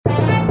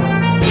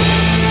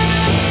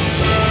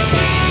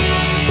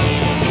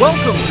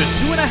Welcome to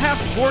Two and a Half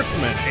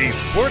Sportsmen, a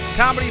sports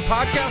comedy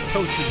podcast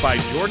hosted by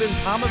Jordan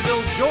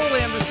Palmaville, Joel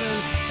Anderson,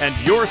 and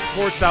your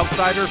sports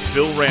outsider,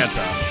 Phil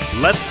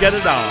Ranta. Let's get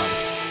it on.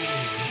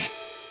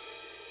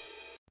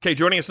 Okay,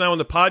 joining us now on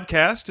the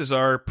podcast is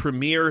our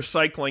premier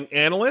cycling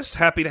analyst.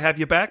 Happy to have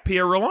you back,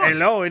 Pierre Roland.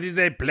 Hello, it is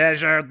a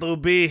pleasure to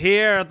be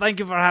here. Thank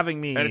you for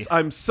having me. And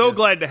I'm so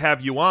glad to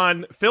have you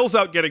on. Phil's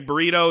out getting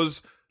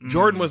burritos.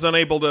 Jordan was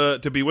unable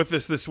to be with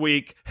us this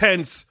week,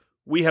 hence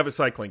we have a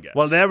cycling guest.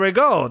 Well, there we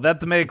go.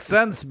 That makes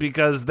sense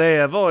because they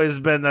have always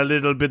been a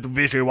little bit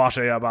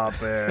wishy-washy about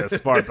the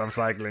sport of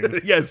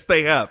cycling. Yes,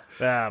 they have.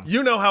 Yeah.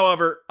 You know,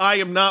 however, I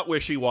am not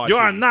wishy-washy. You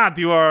are not.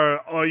 You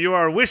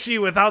are wishy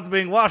without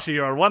being washy.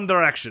 You are One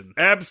Direction.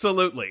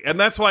 Absolutely. And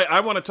that's why I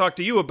want to talk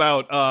to you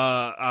about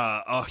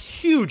a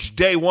huge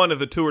day one of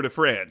the Tour de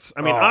France.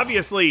 I mean,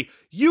 obviously,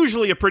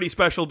 usually a pretty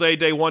special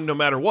day one, no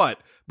matter what.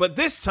 But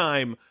this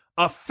time,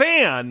 a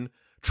fan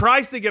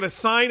tries to get a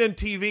sign on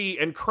TV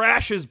and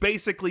crashes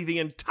basically the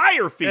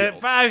entire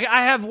field. I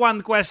have one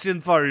question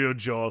for you,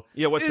 Joel.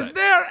 Yeah, what's that? Is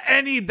there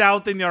any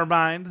doubt in your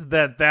mind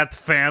that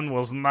fan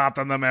was not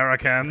an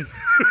American?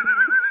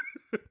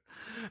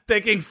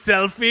 Taking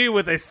selfie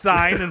with a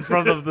sign in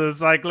front of the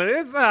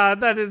cyclist.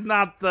 That is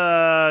not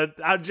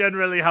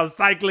generally how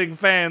cycling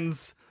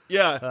fans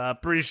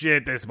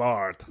appreciate the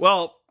sport.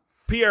 Well,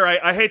 Pierre,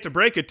 I hate to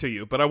break it to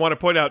you, but I want to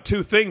point out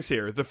two things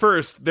here. The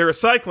first, they're a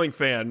cycling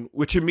fan,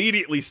 which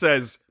immediately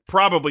says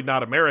probably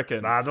not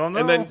American. I don't know.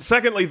 And then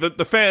secondly,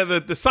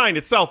 the sign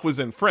itself was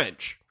in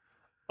French.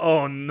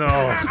 Oh, no.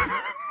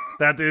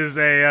 That is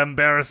a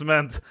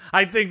embarrassment.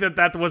 I think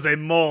that was a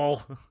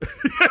mole.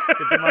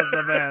 It must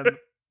have been.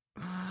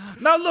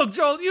 Now, look,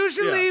 Joel,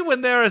 usually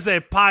when there is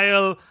a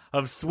pile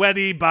of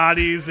sweaty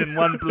bodies in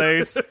one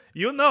place,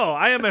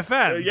 I am a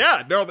fan.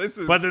 This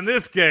is... But in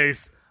this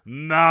case,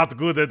 not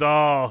good at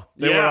all.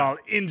 They were all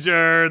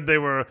injured.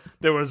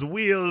 There was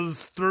wheels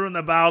strewn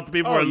about.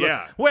 People were looking,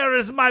 where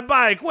is my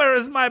bike? Where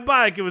is my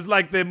bike? It was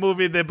like the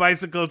movie The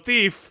Bicycle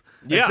Thief,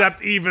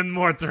 except even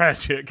more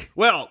tragic.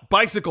 Well,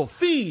 bicycle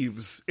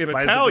thieves in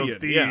Italian.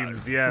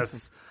 Thieves,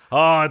 yes.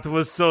 Oh, it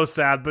was so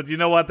sad. But you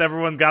know what?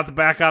 Everyone got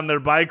back on their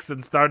bikes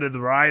and started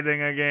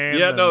riding again.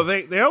 Yeah, no,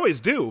 they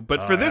always do.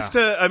 But for this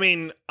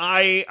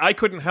I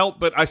couldn't help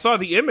but I saw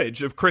the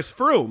image of Chris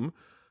Froome,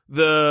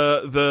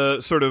 the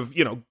sort of,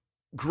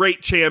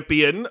 great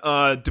champion,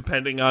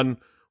 depending on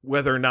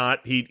whether or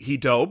not he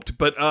doped,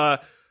 but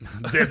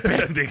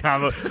depending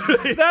on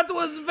that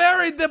was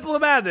very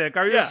diplomatic.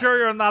 Are you sure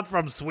you're not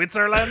from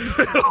Switzerland?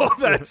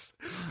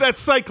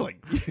 that's cycling.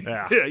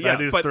 That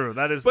is true.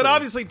 But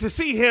obviously, to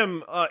see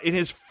him in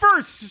his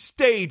first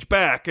stage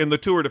back in the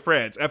Tour de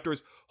France after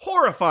his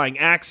horrifying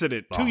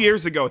accident 2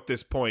 years ago at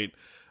this point,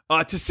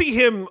 to see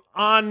him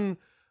on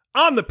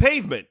the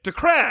pavement to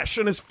crash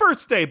on his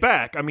first day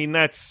back, I mean,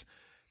 that's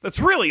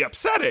really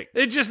upsetting.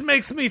 It just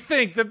makes me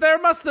think that there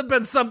must have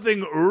been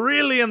something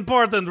really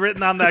important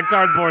written on that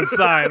cardboard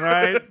sign,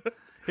 right?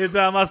 It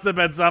must have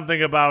been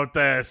something about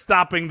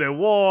stopping the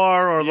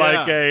war or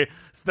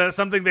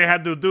something they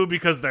had to do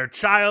because their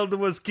child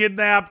was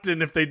kidnapped,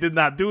 and if they did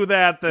not do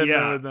that,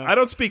 then... I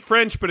don't speak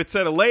French, but it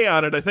said "allez"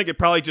 on it. I think it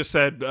probably just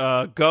said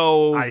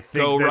go I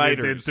think go that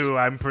riders. It did too.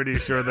 I'm pretty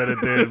sure that it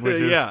did,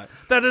 which is...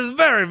 That is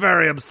very,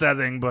 very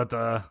upsetting, but...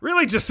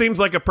 really just seems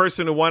like a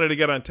person who wanted to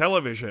get on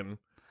television.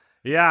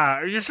 Yeah,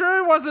 are you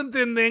sure it wasn't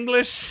in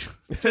English?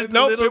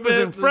 Nope, it was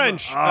in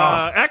French.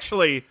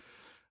 Actually,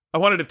 I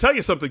wanted to tell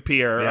you something,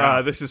 Pierre.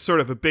 Yeah. This is sort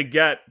of a big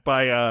get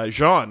by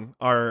Jean,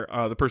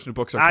 the person who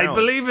books our talent. I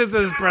believe it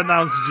is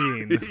pronounced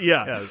Jean.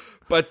 Yes.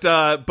 But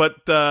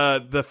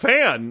the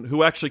fan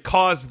who actually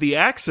caused the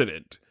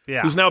accident,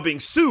 who's now being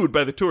sued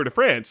by the Tour de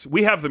France,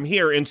 we have them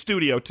here in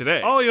studio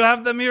today. Oh, you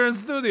have them here in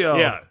studio?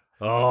 Yeah.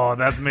 Oh,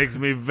 that makes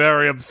me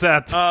very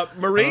upset.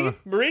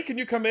 Marie, can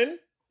you come in?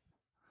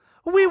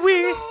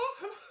 Oui.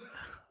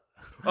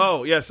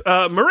 Oh, yes.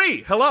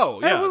 Marie, hello.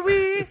 Yeah.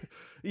 Oui.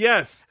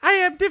 Yes. I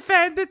am the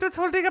fan that was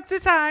holding up the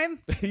sign.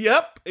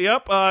 Yep.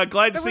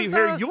 Glad to see you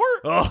here.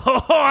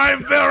 Oh,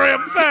 I'm very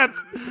upset.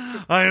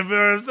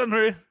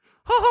 Marie.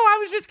 Oh, I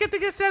was just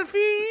getting a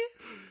selfie.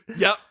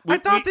 Yep. I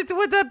thought it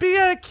would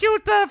be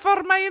cute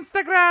for my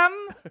Instagram.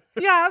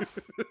 Yes.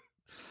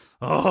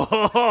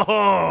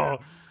 Oh,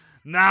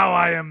 now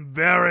I am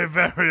very,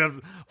 very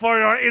upset. For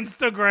your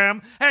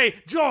Instagram.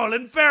 Hey, Joel,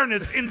 in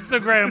fairness,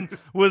 Instagram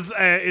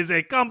is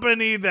a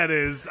company that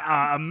is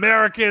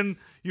American,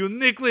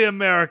 uniquely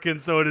American,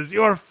 so it is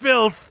your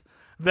filth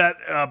that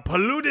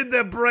polluted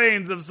the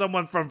brains of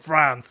someone from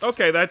France.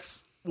 Okay,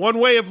 that's one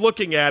way of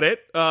looking at it.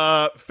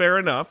 Fair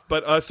enough.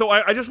 But so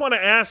I just want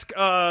to ask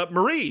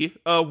Marie,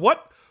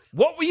 what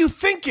were you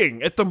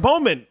thinking at the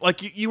moment?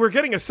 Like you were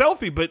getting a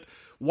selfie, but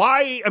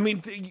why? I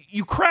mean,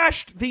 you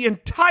crashed the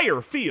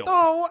entire field.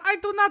 Oh, I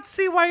do not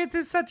see why it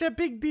is such a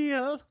big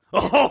deal.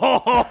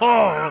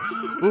 Oh,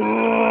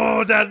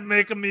 that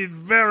makes me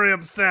very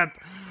upset.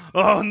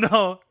 Oh,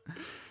 no.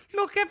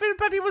 Look,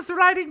 everybody was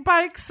riding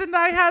bikes, and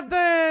I had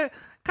the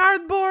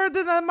cardboard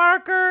and a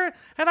marker,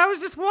 and I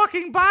was just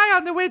walking by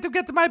on the way to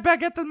get my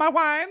baguette and my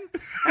wine.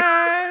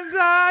 And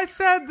I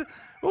said,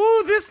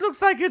 Ooh, this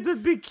looks like it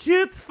would be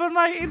cute for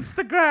my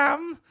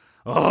Instagram.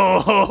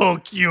 Oh,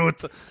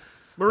 cute.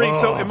 Marie,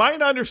 so am I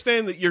to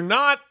understand that you're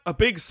not a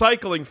big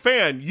cycling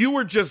fan? You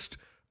were just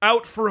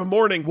out for a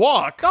morning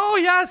walk. Oh,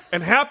 yes.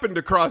 And happened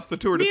to cross the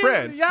Tour de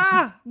France.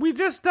 Yeah, we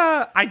just,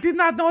 I did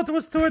not know it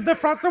was Tour de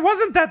France. There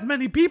wasn't that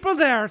many people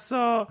there,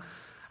 so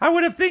I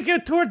would have think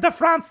at Tour de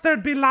France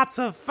there'd be lots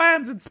of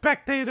fans and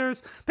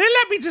spectators. They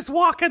let me just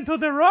walk into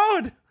the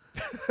road.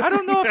 I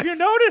don't know if you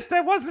noticed,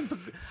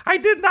 I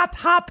did not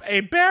hop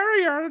a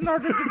barrier in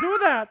order to do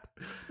that.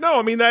 No,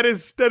 I mean, that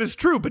is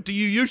true, but do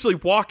you usually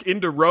walk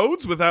into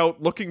roads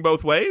without looking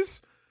both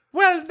ways?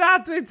 Well,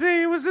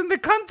 it was in the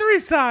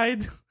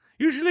countryside.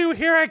 Usually we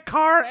hear a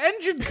car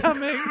engine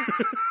coming.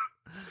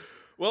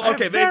 Well,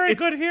 okay. I have very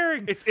good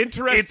hearing. It's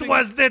interesting. It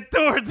was the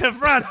Tour de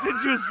France.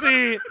 Did you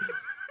see?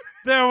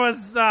 There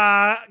was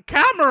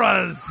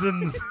cameras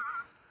and...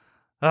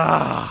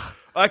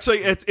 Actually,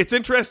 it's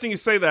interesting you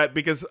say that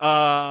because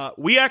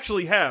we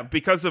actually have,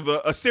 because of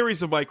a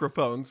series of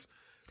microphones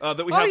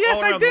that we have all around the world. Oh,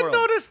 yes, I did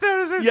notice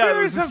there is a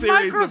series of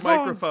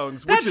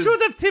microphones. That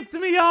should have tipped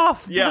me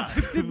off, but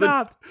it did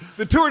not.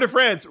 The Tour de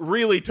France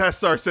really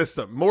tests our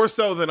system, more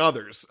so than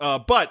others.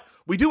 But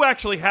we do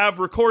actually have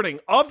recording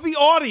of the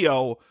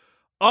audio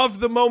of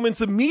the moments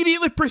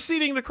immediately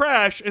preceding the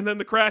crash and then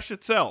the crash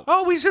itself.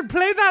 Oh, we should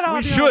play that audio.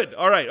 We should.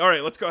 All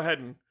right, let's go ahead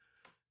and...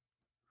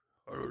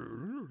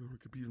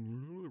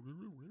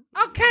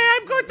 Okay,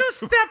 I'm going to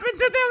step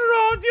into the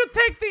road. You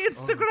take the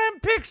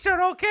Instagram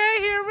picture, okay?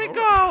 Here we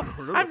go.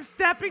 I'm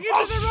stepping into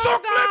the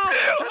road now.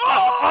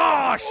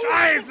 Oh,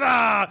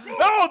 Scheiße.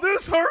 Oh,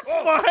 this hurts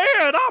my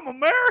head. I'm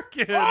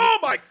American. Oh,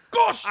 my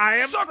gosh. I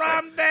am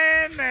from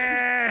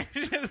Denmark.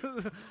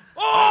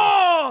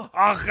 Oh!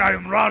 Ach,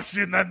 I'm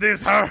Russian and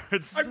this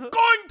hurts. I'm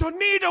going to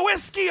need a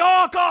whiskey.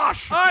 Oh,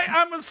 gosh.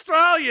 I'm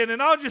Australian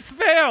and I'll just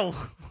fail.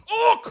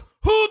 Look,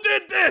 who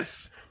did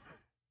this?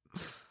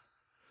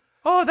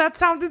 Oh, that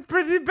sounded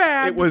pretty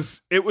bad. It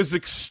was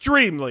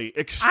extremely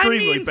bad.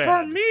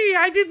 For me,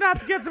 I did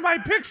not get my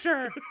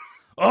picture.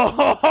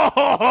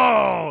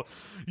 Oh,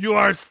 you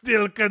are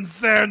still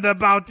concerned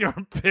about your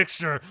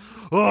picture.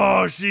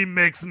 Oh, she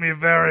makes me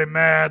very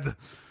mad.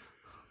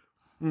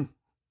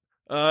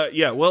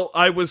 Yeah, well,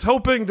 I was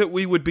hoping that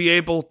we would be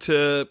able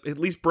to at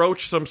least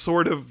broach some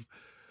sort of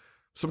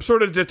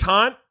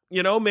detente,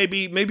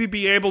 maybe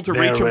be able to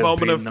reach a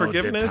moment of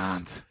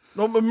forgiveness. Detente.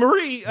 No,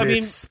 Marie, I mean...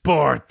 This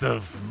sport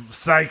of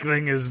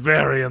cycling is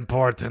very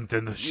important,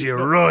 and she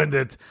ruined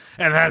it,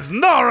 and has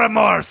no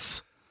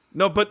remorse!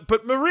 No,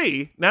 but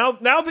Marie, now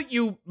that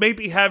you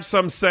maybe have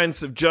some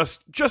sense of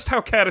just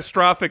how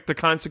catastrophic the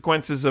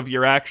consequences of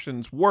your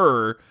actions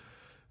were,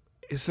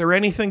 is there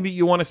anything that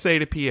you want to say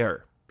to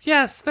Pierre?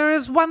 Yes, there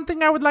is one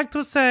thing I would like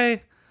to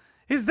say,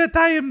 is that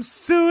I am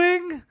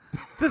suing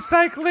the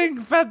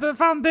Cycling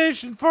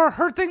Foundation for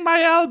hurting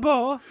my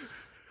elbow.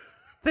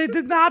 They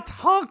did not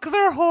honk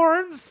their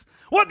horns.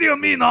 What do you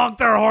mean honk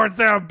their horns?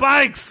 They are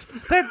bikes.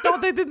 They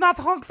did not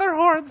honk their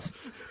horns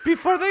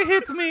before they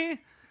hit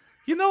me.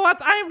 You know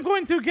what? I am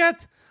going to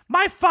get...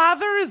 My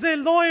father is a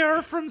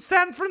lawyer from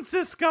San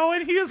Francisco,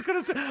 and he is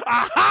going to say,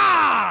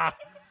 aha!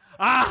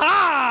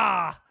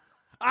 Aha!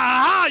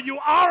 Aha! You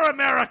are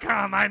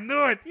American. I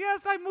knew it.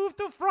 Yes, I moved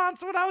to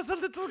France when I was a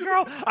little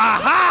girl.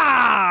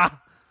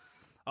 Aha!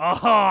 Oh,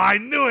 I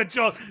knew it,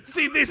 Joel.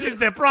 See, this is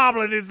the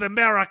problem, is the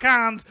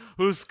Americans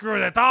who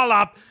screwed it all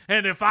up,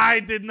 and if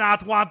I did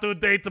not want to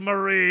date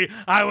Marie,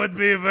 I would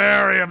be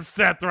very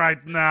upset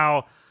right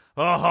now.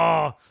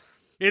 Oh,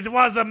 it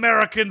was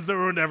Americans that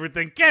ruined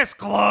everything. Case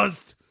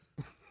closed.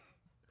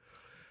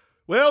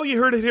 Well, you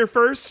heard it here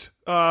first.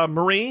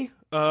 Marie,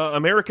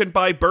 American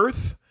by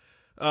birth.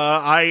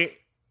 I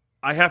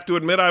have to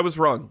admit I was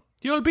wrong.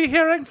 You'll be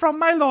hearing from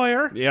my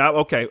lawyer. Yeah,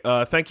 okay.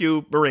 Thank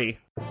you, Marie.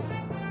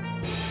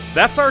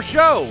 That's our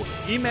show.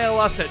 Email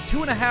us at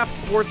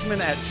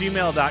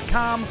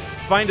 2.5sportsmen@gmail.com.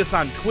 Find us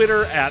on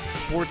Twitter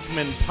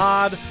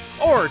 @sportsmanpod,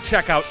 or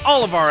check out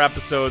all of our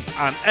episodes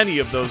on any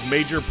of those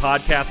major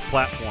podcast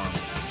platforms.